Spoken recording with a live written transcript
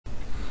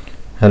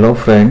Hello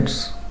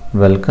friends,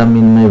 welcome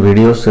in my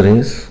video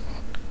series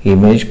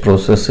Image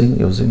Processing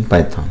using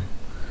Python.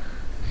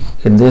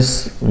 In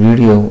this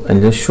video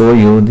I'll just show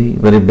you the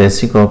very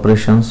basic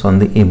operations on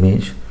the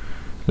image,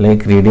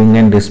 like reading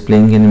and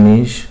displaying an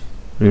image,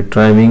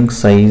 retrieving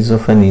size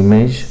of an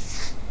image,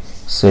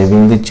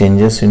 saving the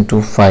changes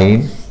into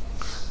file,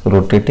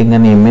 rotating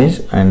an image,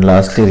 and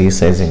lastly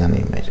resizing an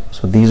image.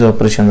 So these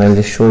operations I'll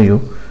just show you.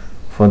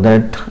 For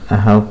that I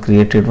have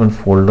created one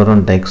folder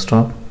on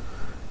desktop,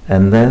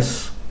 and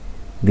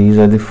these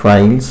are the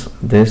files.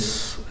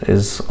 This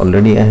is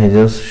already I have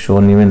just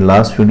shown you in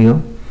last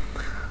video,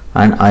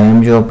 and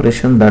IMG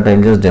operation that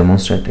I'll just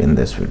demonstrate in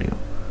this video.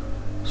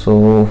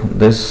 So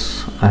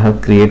this I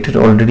have created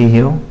already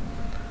here.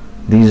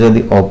 These are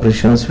the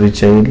operations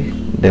which I will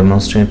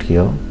demonstrate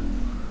here.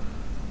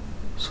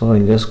 So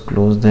I'll just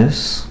close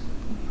this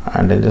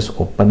and I'll just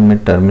open my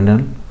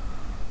terminal.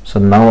 So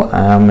now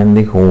I am in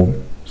the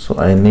home, so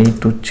I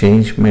need to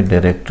change my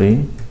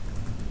directory.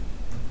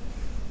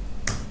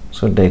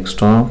 So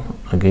desktop,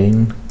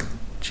 again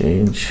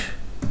change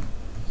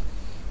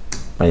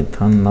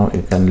Python. Now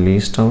you can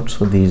list out.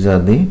 So these are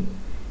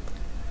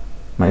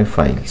my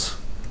files.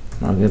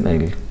 Now again I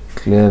will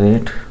clear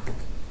it.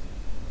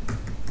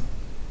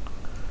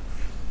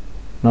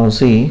 Now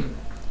see,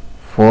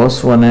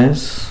 first one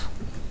is,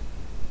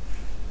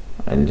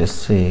 I'll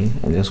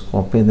just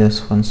copy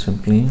this one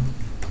simply.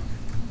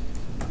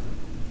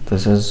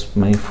 This is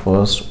my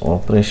first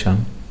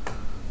operation.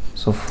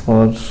 So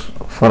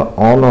for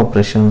all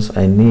operations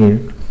I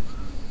need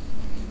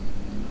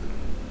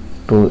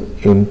to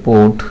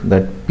import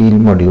that peel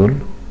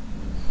module.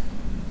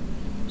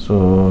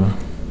 So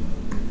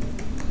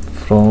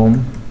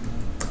from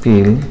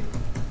peel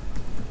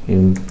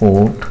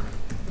import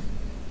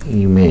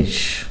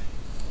image,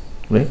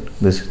 right?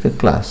 This is the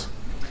class.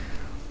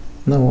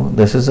 Now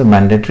this is a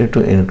mandatory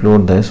to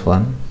include this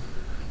one.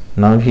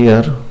 Now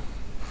here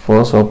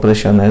first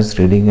operation is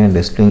reading and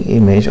displaying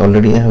image.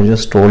 Already I have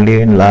just told you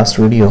in last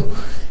video.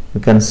 You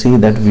can see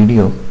that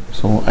video,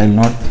 so I'll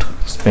not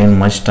spend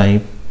much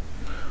time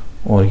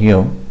over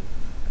here.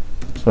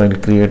 So I'll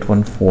create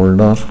one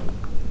folder,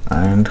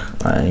 and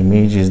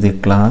image is the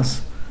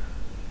class.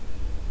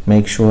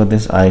 Make sure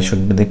this I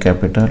should be the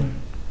capital.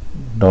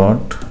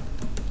 Dot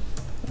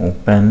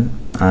open,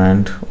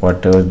 and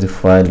whatever the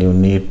file you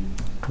need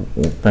to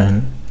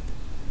open,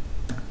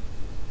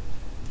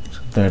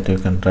 so that you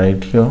can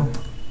write here.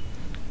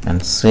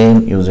 And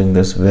same using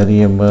this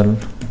variable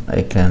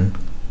I can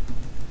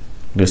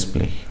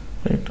display,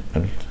 right?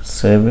 I'll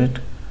save it.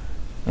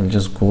 I'll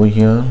just go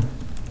here,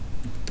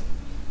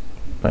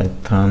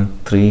 Python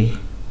 3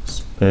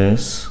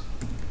 space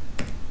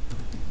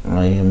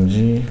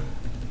img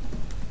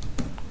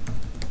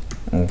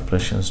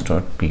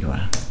operations.py,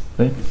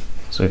 right?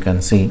 So you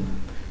can see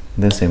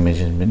this image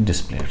has been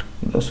displayed.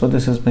 So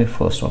this is my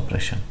first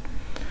operation.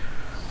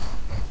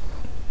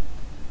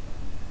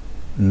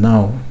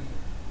 Now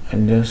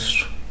I'll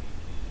just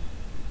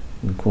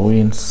go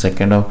in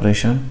second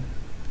operation.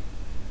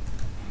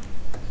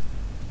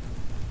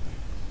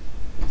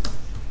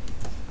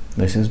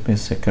 This is my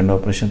second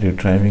operation,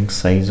 retrieving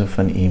size of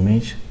an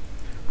image.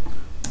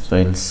 So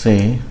I'll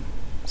say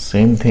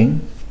same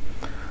thing.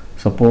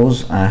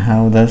 Suppose I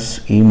have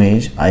this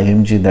image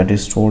img that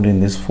is stored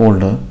in this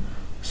folder.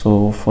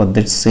 So for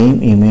that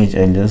same image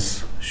I'll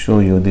just show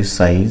you the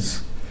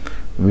size,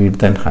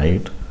 width and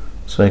height.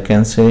 So I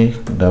can say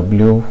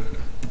w,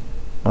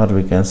 or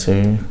we can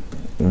say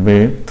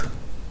width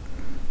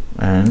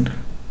and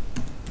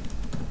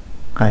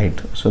height.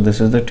 So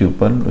this is the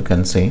tuple we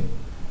can say,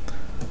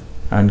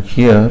 and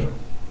here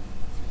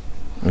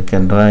we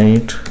can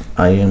write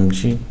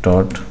img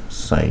dot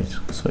size.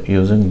 So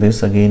using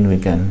this again we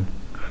can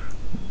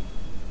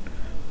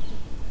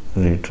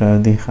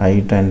retrieve the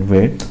height and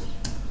width,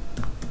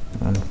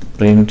 and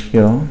print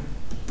here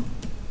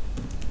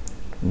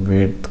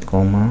width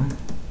comma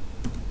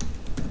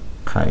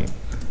height,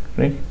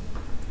 right?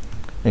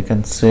 I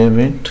can save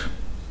it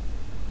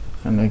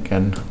and I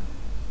can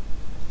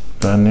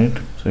run it.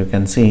 So you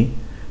can see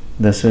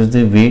this is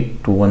the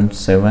width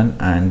 217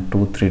 and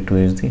 232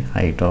 is the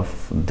height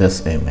of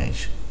this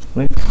image,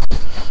 right?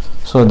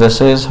 So this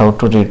is how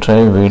to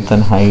retrieve width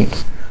and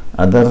height.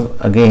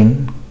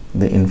 Again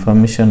the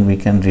information we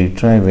can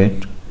retrieve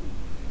it.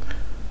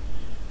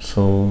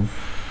 So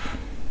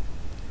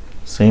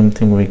same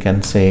thing we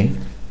can say,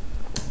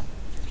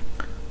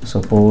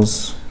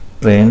 suppose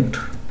print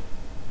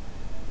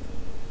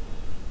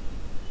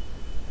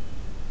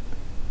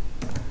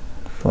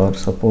for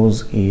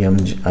suppose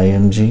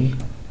img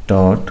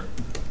dot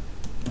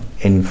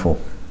info.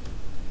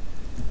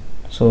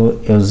 So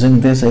using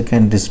this I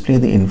can display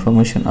the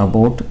information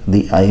about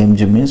the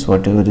img, means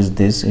whatever is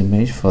this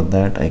image. For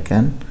that I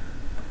can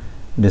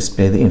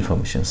display the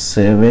information.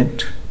 Save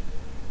it,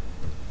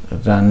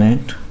 run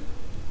it.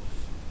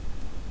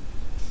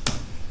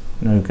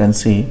 Now you can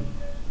see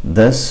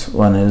this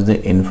one is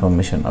the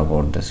information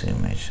about this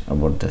image,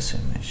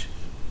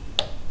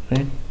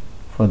 right?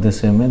 For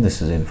this image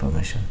this is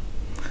information.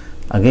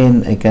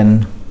 Again I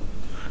can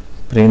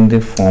print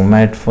the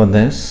format for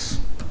this,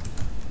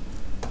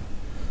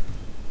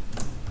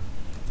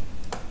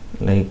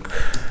 like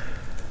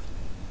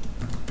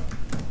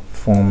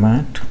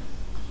format,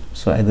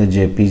 so either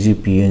JPG,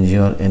 PNG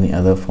or any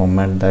other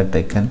format that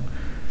I can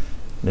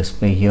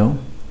display here.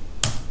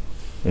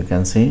 You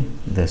can see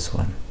this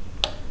one,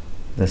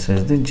 this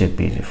is the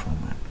JPG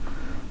format.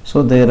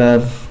 So there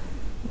are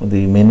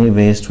the many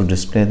ways to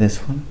display this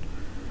one,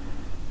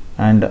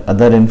 and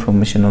other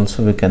information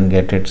also we can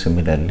get it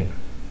similarly,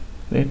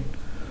 right?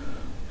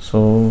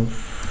 So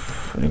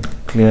we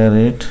clear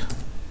it.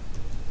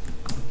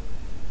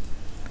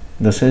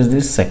 This is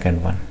the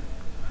second one.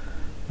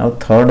 Now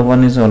third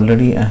one is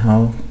already I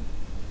have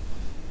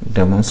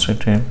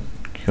demonstrated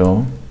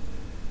here.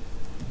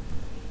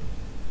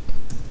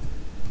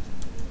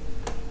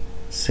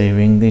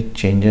 Saving the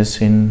changes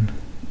in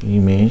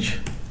image,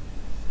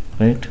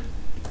 right?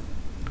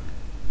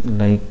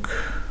 Like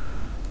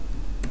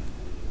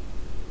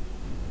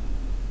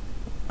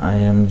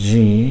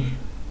img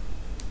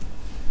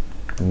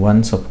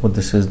one, suppose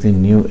this is the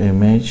new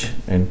image,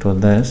 into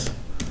this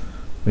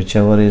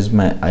whichever is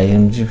my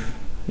img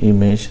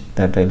image,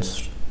 that I'll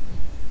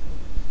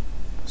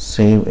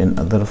save in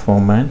other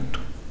format,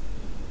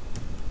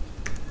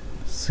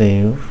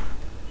 save,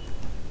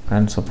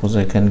 and suppose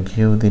I can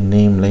give the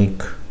name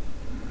like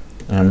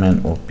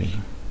mnop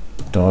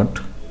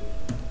dot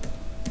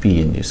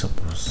png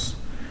suppose.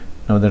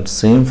 Now that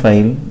same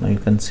file, now you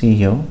can see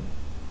here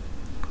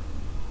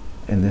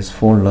in this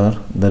folder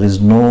there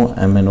is no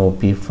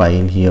mnop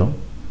file here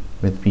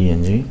with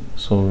png.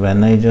 So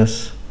when I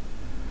just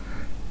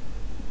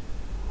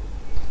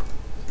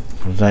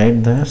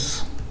write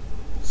this,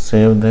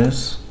 save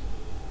this,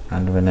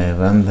 and when I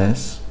run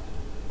this,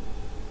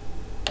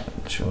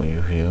 I'll show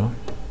you here.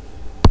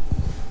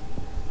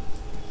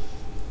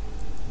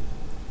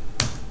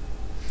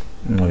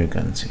 Now you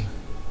can see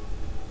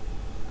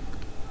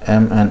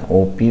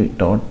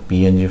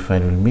mnop.png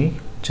file will be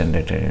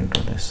generated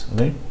into this,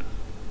 right?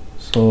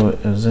 So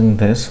using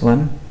this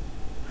one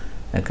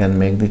I can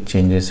make the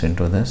changes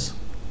into this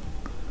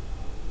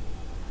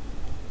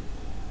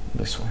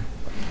one.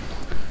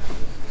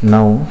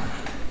 Now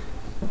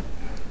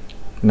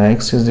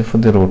next is for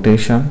the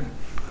rotation.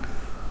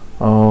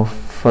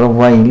 For a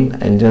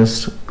while I'll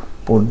just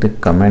put the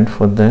comment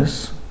for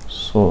this,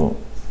 so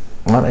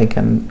or I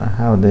can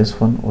have this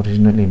one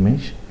original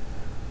image.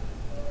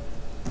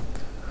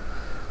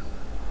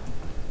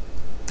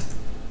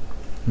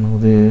 Now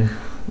the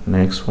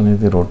next one is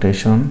the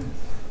rotation.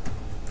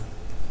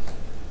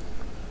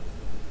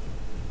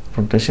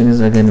 Rotation is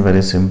again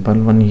very simple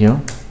one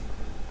here.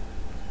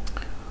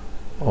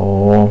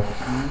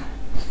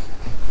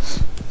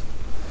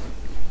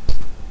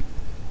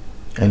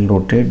 I'll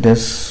rotate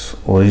this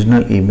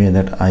original image,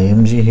 that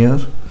img here.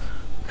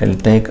 I'll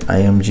take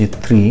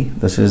img3,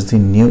 this is the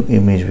new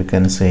image we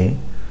can say,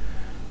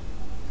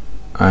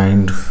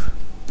 and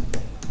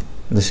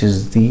this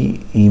is the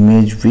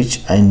image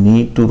which I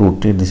need to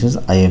rotate. This is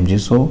img,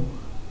 so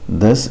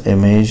this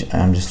image I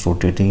am just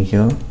rotating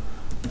here,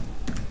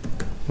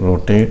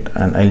 rotate,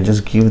 and I'll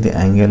just give the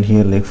angle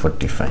here like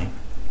 45,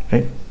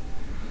 right?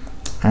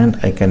 And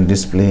I can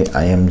display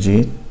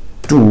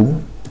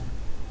img2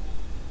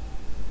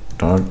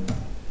 dot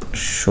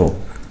show.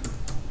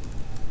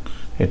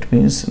 It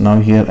means now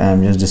here I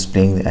am just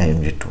displaying the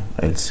img2.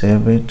 I'll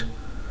save it,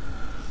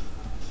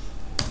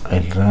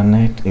 I'll run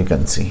it. You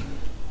can see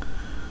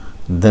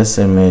this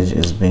image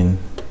is been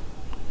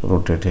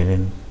rotated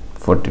in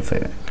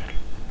 45 angle.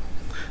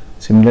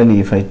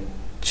 Similarly, if I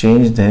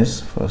change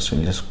this, first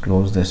I'll just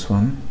close this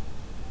one.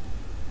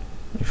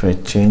 If I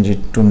change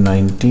it to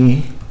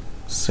 90,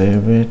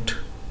 save it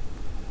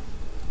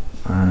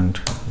and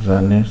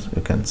run it,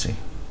 you can see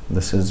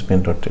this has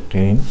been rotated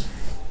in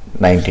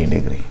 90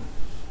 degree,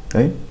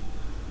 right?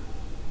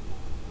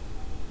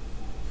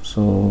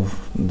 So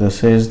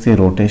this is the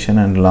rotation,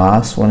 and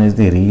last one is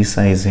the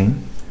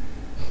resizing.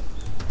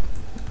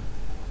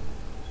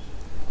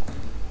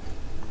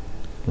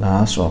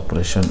 Last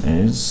operation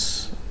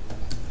is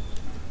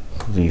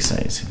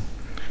resizing.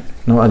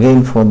 Now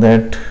again for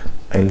that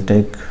I'll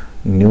take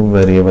new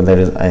variable, that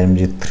is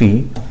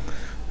img3,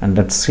 and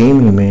that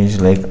same image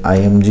like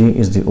img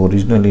is the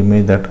original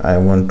image that I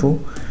want to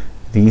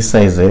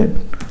resize it,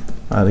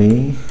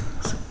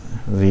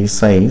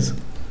 resize,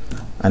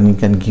 and you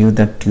can give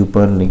that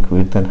tuple like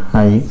width and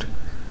height,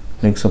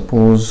 like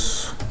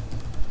suppose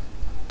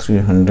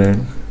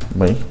 300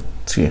 by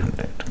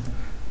 300,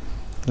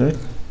 right?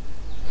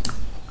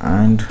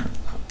 And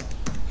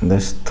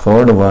this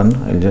third one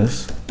I'll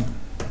just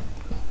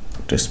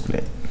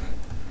display.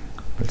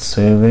 I'll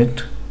save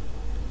it,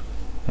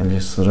 I'll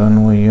just run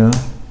over here.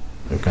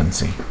 You can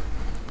see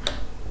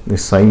the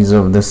size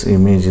of this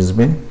image has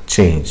been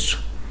changed.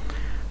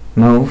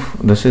 Now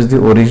this is the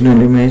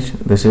original image,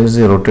 this is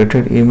the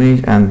rotated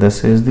image, and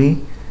this is the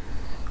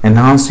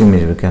enhanced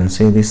image. We can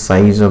say the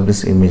size of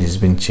this image has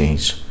been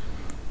changed.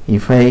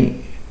 If I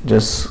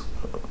just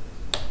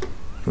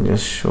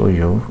show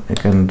you, I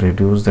can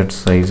reduce that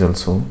size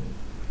also.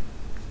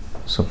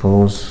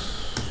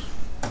 Suppose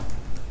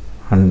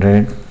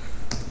 100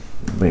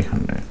 by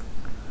 100.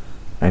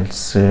 I'll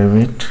save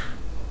it.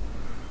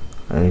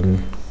 I'll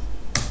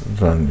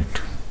run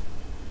it.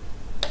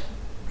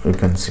 You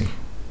can see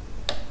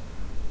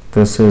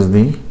this is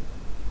the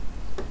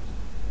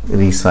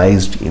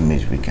resized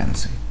image. We can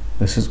see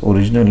this is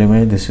original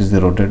image, this is the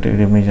rotated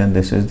image, and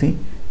this is the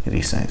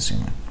resized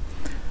image.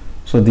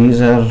 So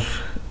these are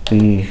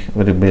the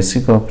very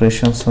basic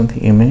operations on the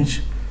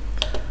image.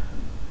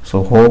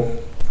 So hope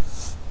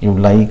you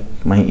like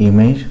my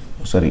image,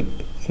 sorry,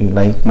 you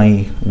like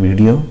my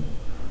video.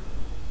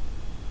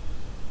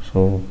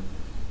 So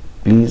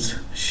please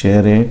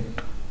share it,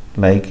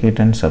 like it,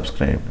 and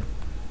subscribe.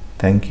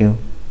 Thank you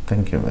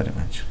very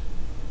much.